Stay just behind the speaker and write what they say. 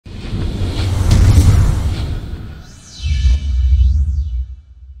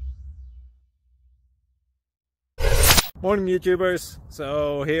Morning YouTubers.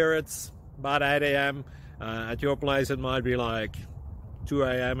 So here it's about 8 a.m. At your place it might be like 2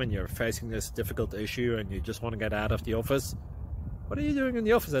 a.m. and you're facing this difficult issue and you just want to get out of the office. What are you doing in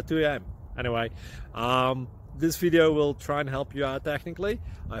the office at 2 a.m.? Anyway, this video will try and help you out technically.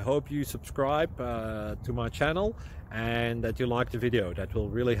 I hope you subscribe to my channel and that you like the video. That will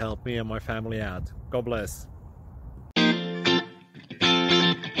really help me and my family out. God bless.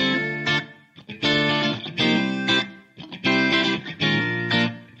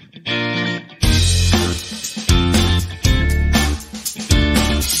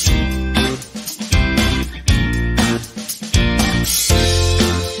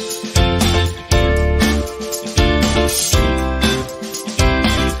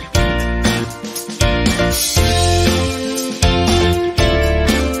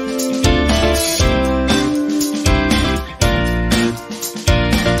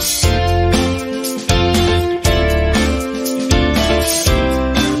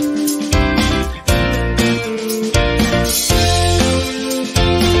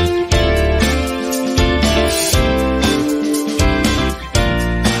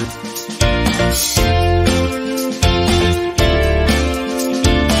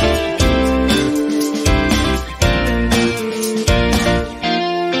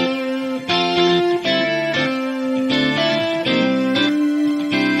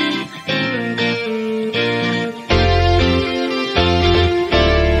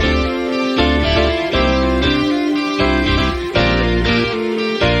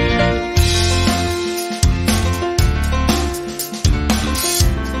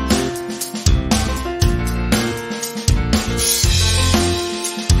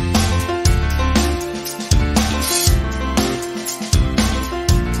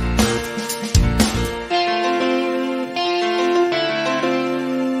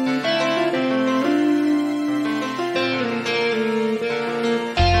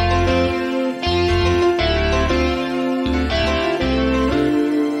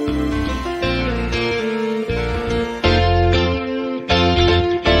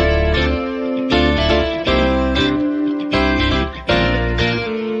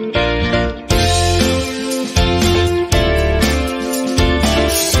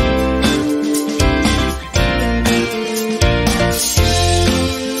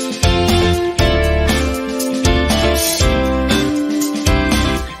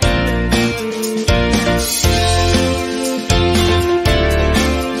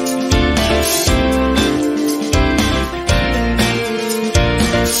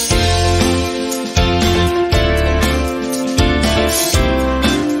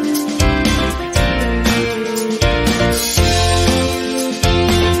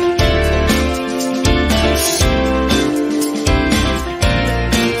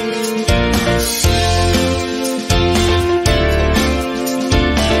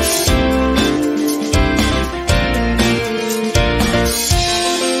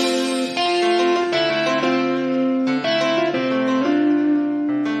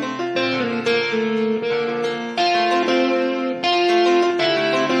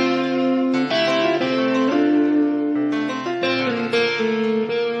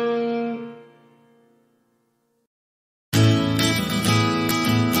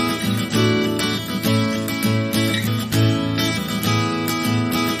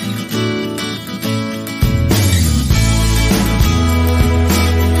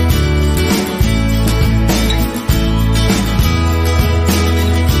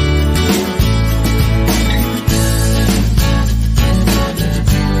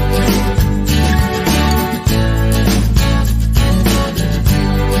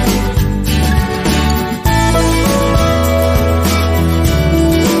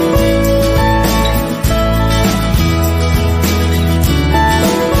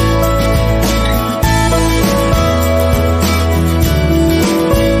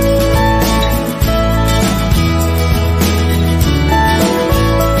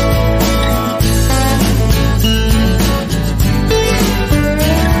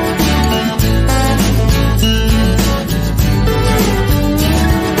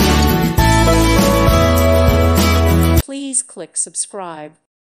 Please click subscribe.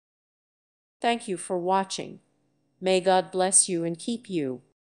 Thank you for watching. May God bless you and keep you.